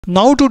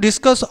Now to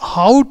discuss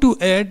how to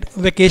add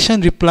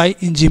vacation reply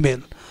in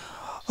Gmail.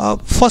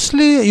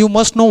 Firstly, you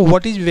must know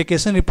what is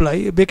vacation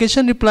reply.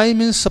 Vacation reply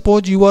means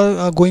suppose you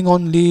are going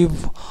on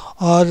leave,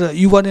 or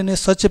you are in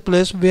such a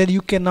place where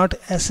you cannot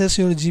access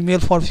your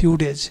Gmail for few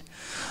days.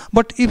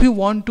 But if you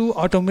want to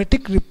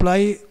automatic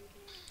reply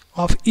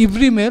of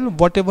every mail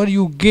whatever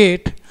you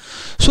get,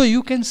 so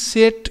you can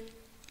set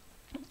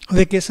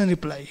vacation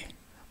reply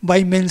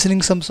by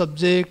mentioning some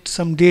subject,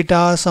 some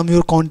data, some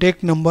your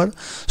contact number.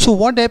 So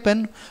what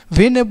happen,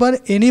 whenever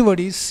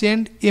anybody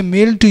send a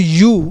mail to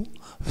you,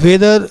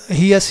 whether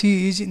he or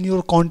she is in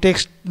your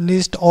contact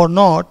list or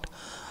not,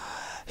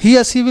 he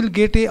or she will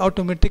get a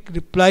automatic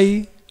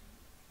reply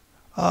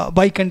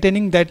by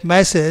containing that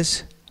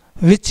message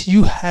which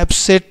you have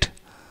set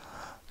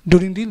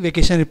during the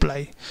vacation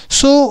reply.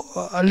 So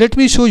let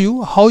me show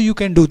you how you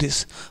can do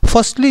this.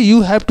 Firstly,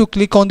 you have to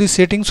click on the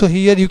setting. So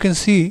here you can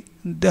see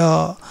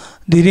the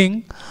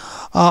ring.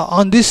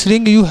 On this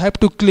ring you have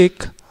to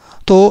click,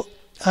 so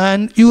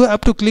and you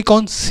have to click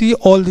on see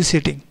all the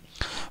setting.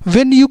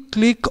 When you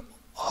click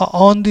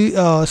on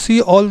the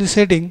see all the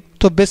setting,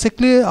 so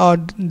basically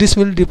this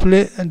will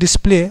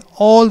display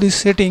all the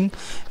setting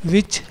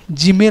which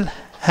Gmail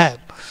have.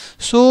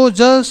 So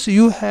just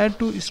you had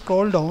to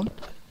scroll down.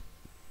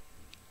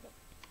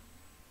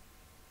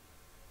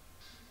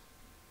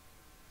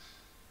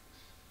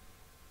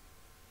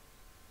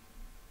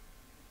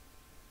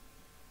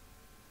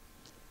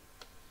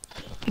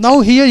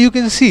 Now here you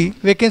can see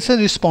vacation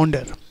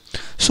responder.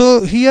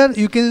 So here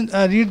you can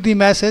read the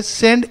message,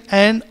 send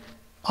an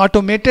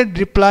automated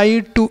reply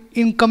to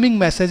incoming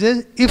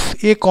messages.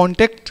 If a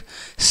contact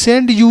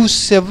send you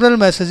several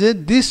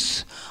messages,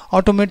 this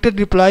automated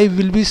reply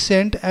will be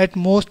sent at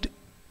most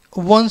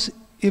once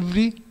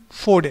every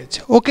 4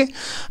 days. Okay,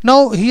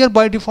 now here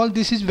by default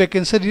this is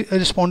vacancy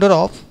responder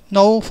off.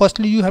 Now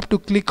firstly you have to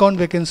click on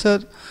vacancy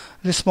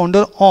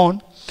responder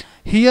on.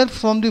 Here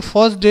from the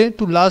first day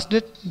to last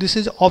date, this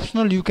is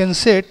optional, you can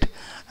set.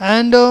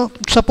 And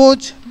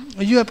suppose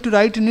you have to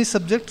write any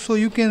subject, so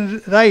you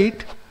can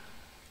write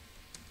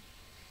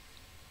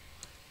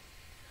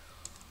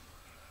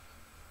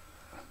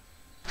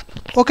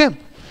okay.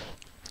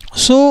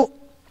 So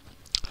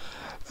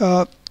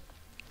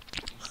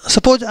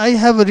suppose I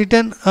have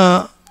written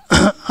I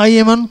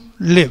am on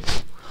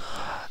leave,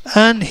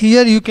 and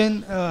here you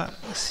can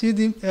see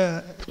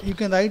the you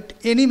can write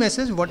any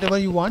message whatever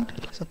you want.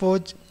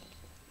 Suppose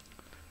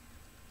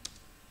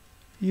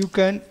you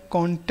can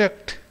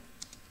contact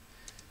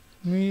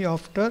me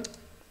after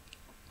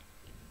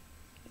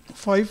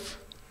 5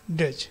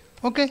 days.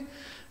 Okay,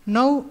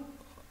 now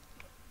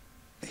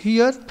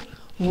here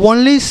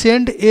only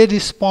send a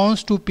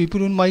response to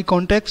people in my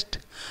context.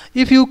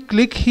 If you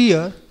click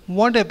here,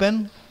 what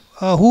happen,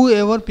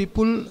 whoever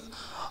people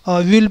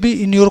will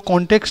be in your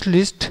context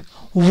list,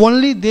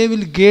 only they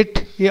will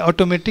get a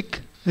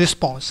automatic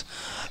response.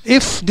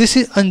 If this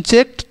is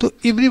unchecked, so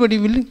everybody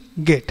will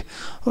get.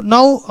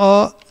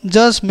 Now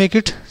just make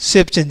it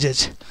save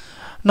changes.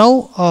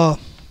 Now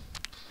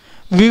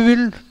we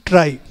will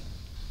try.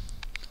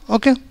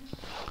 Okay,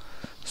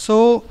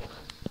 so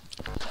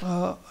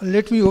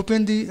let me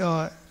open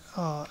the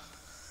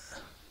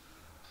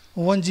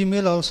one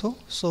Gmail also,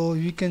 so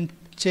we can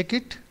check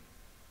it.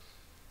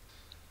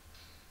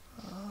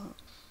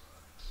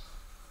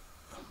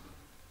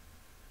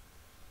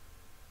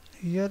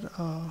 Here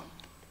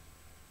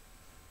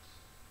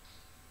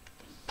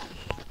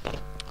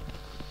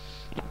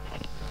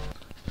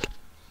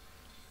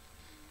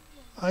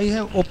I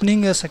have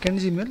opening a second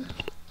Gmail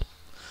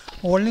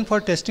only for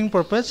testing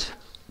purpose.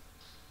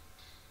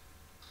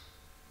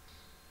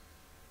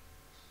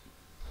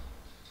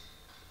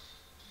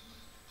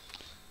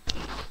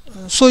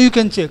 So you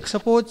can check.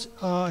 Suppose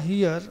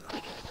here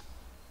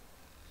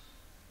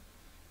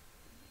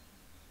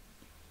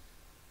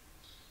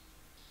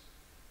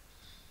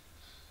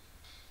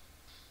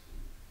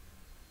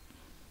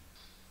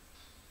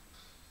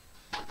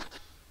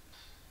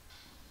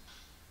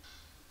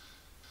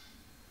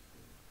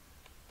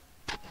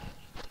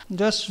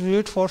just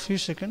wait for few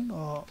seconds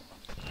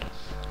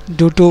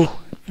due to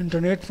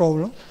internet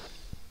problem.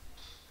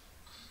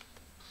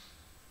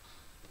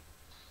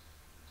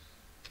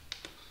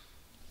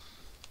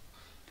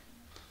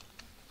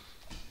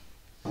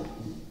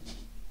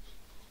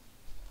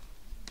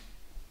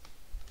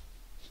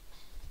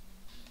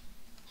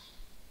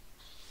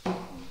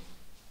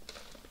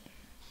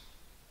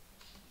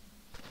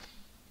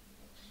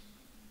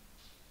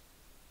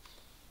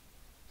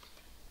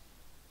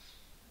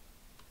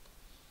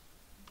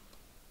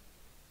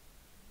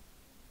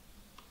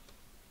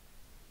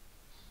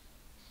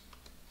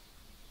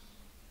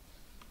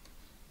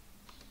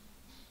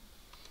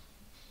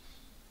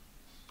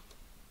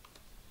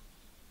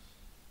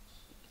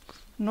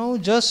 Now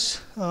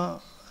just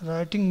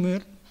writing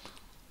mail.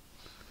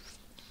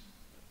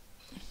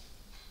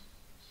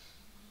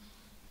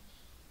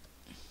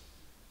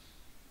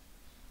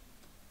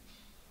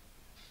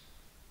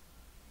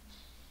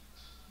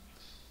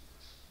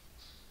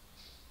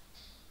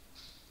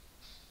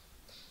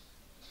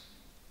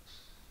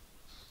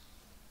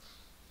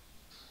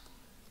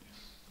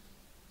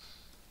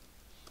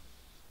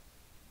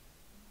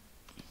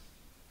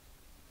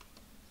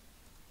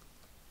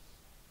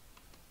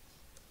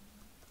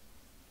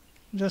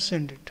 just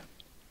send it.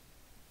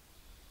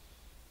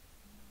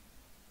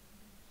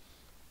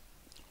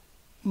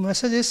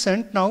 Message is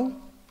sent now,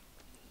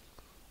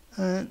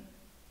 and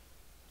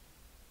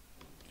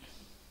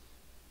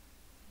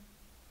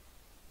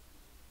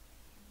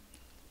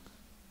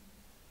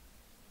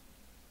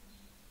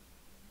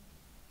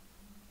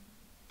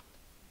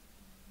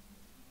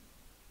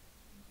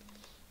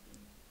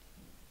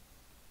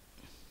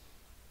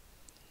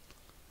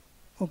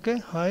okay,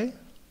 hi,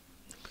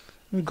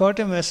 we got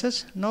a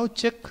message. Now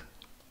check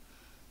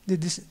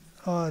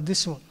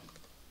this one.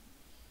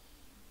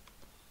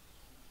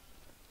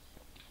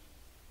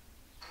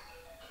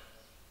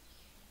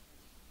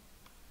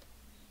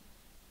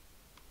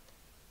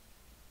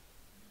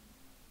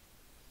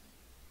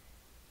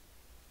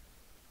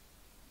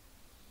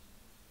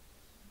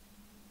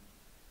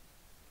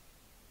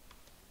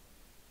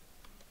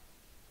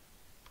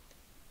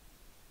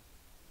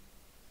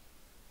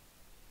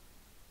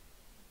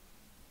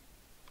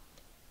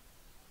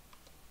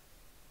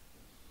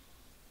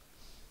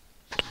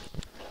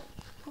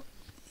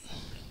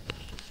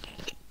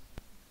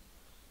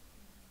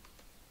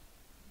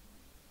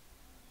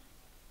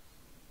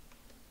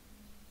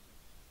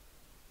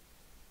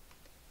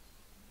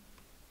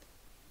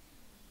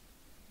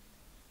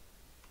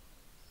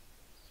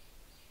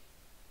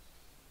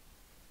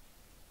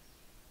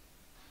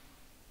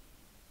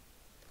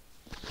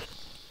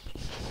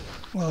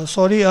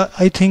 Sorry,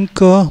 I think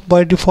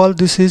by default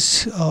this is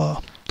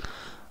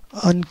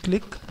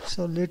unclick.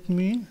 So let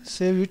me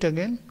save it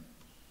again.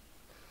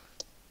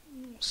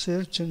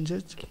 Save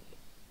changes.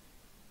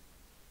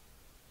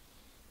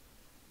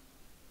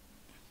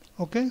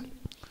 Okay.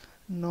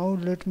 Now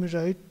let me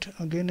write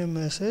again a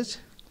message.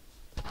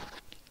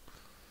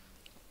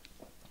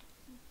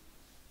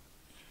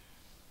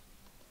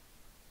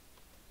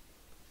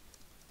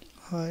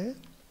 Hi.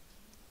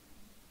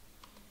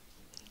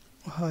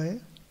 Hi.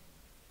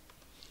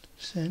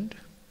 Send.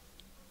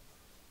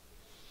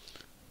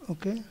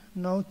 Okay,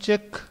 now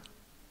check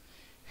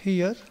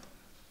here.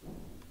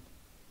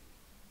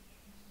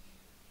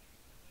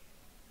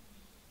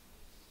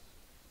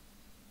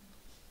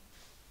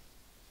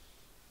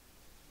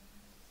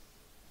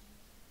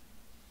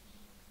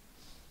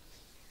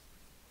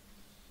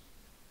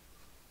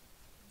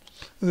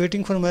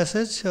 Waiting for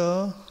message.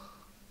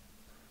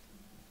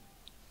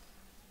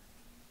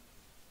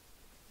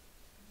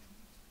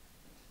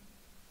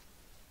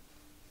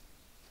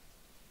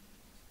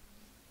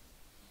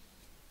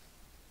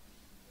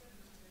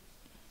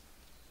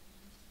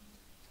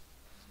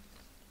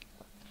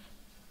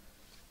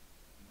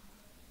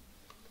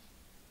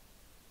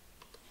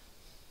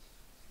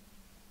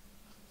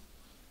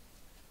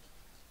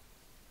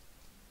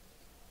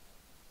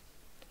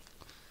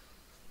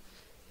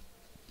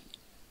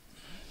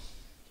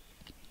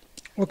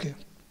 Okay,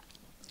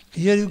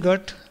 here you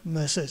got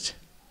message.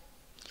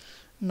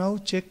 Now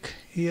check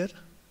here.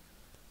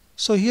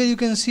 So here you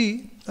can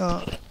see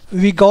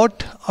we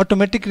got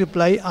automatic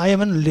reply, I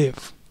am on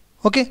leave.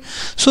 Okay,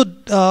 so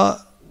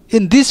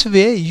in this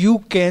way you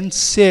can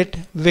set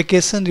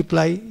vacation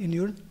reply in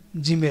your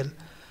Gmail.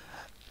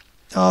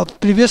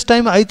 Previous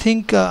time I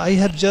think I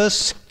have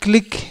just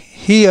click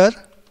here,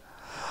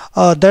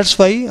 that's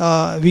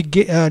why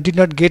did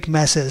not get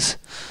message.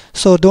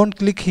 So don't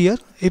click here.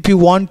 If you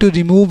want to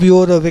remove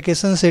your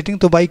vacation setting,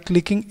 so by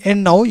clicking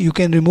end now you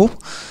can remove.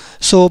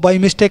 So by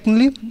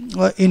mistakenly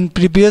in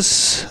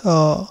previous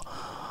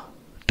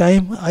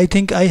time I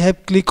think I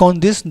have clicked on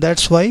this,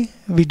 that's why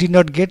we did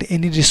not get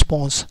any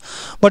response.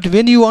 But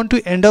when you want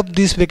to end up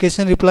this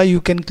vacation reply,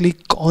 you can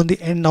click on the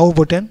end now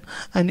button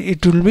and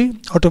it will be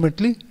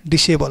automatically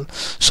disabled.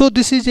 So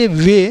this is a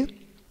way,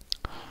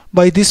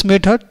 by this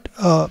method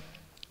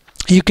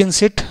you can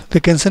set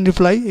vacation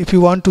reply. If you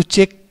want to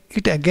check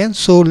it again,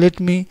 so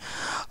let me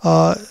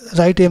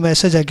write a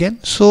message again,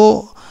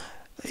 so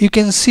you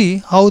can see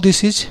how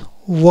this is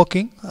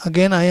working.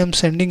 Again I am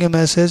sending a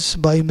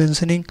message by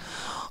mentioning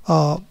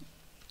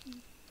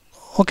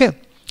okay,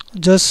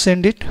 just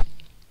send it.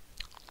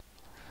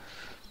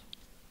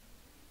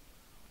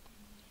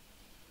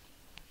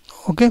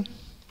 Okay,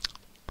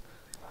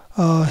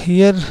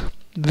 here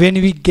when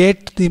we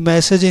get the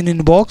message in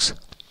inbox,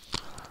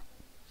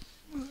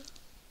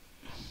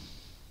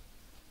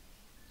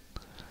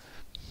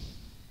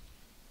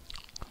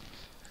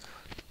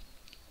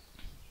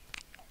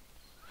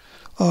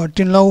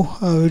 till now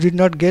we did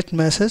not get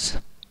message.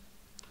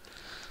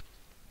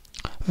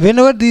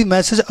 Whenever the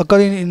message occur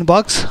in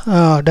inbox,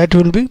 that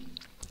will be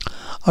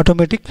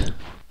automatic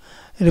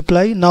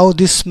reply. Now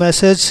this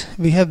message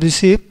we have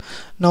received,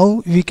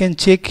 now we can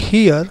check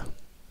here.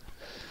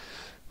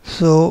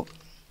 So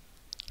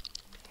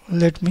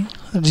let me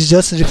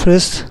just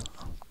refresh.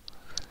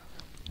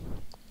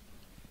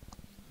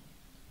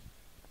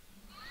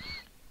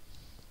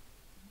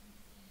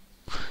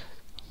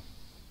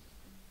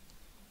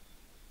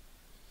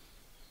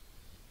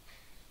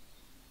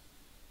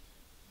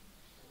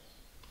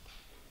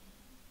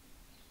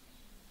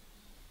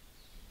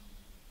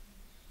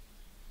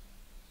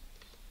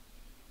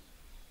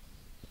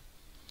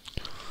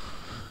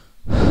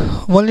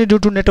 only due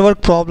to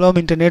network problem,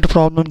 internet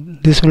problem,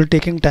 this will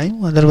taking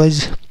time.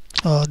 Otherwise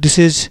this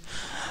is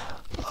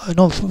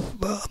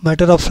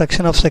matter of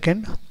fraction of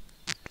second.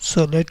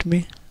 So let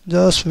me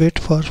just wait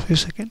for a few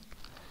seconds.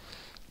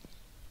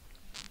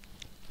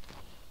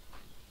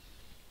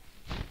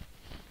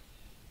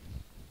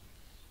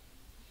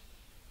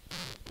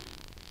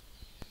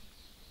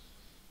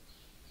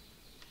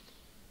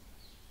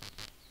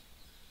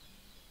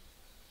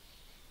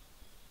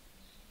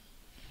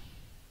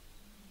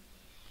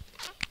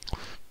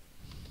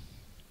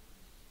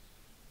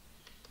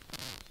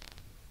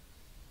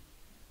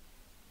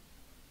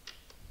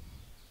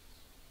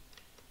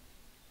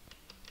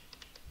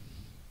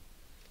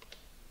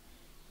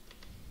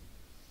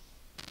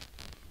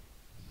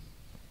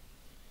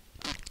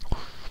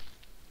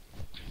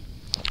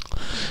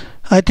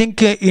 I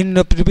think in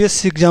a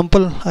previous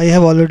example I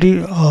have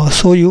already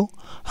show you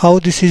how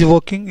this is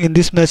working. In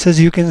this message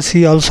you can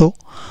see also.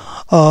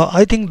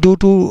 I think due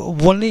to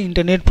only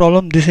internet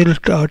problem this is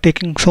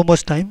taking so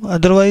much time.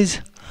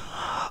 Otherwise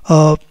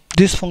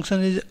this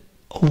function is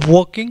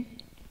working.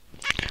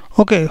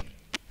 Okay,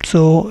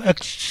 so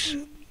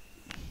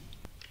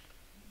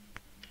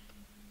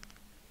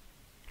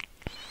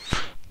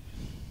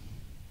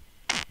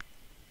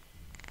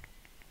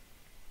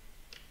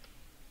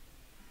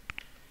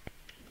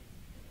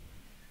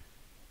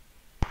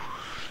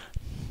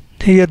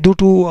here due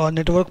to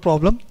network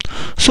problem.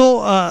 So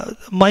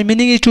my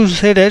meaning is to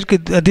say that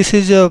this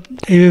is a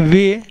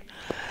way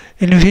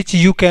in which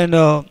you can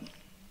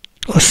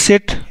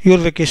set your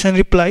vacation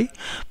reply.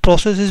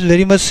 Process is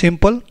very much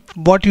simple.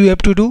 What you have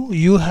to do,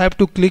 you have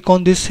to click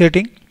on this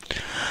setting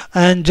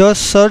and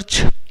just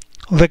search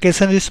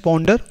vacation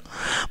responder.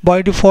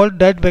 By default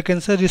that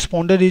vacation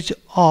responder is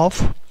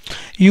off.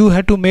 You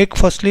have to make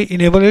firstly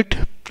enable it.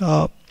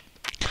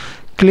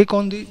 Click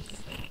on the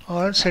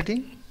all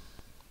setting.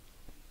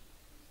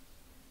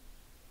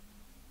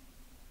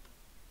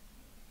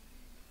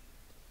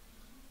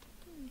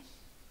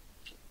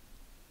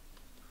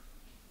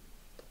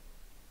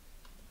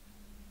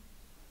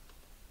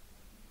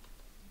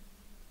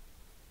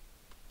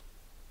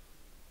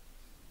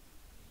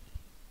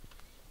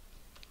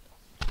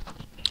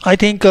 I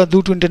think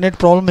due to internet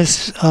problem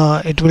is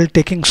it will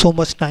taking so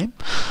much time.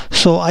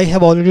 So I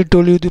have already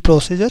told you the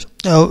procedure.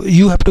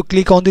 You have to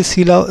click on the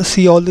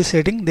see all the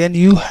setting, then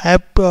you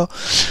have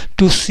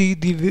to see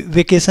the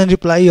vacation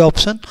reply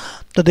option.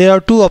 So there are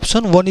two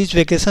options, one is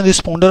vacation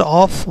responder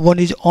off, one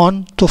is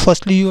on. So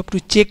firstly you have to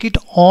check it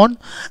on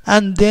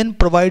and then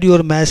provide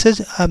your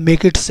message and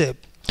make it save.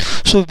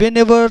 So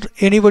whenever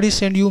anybody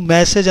send you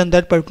message on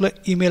that particular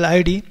email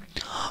ID,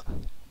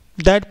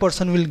 that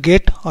person will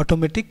get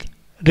automatic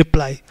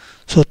reply.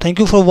 So thank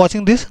you for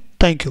watching this.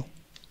 Thank you.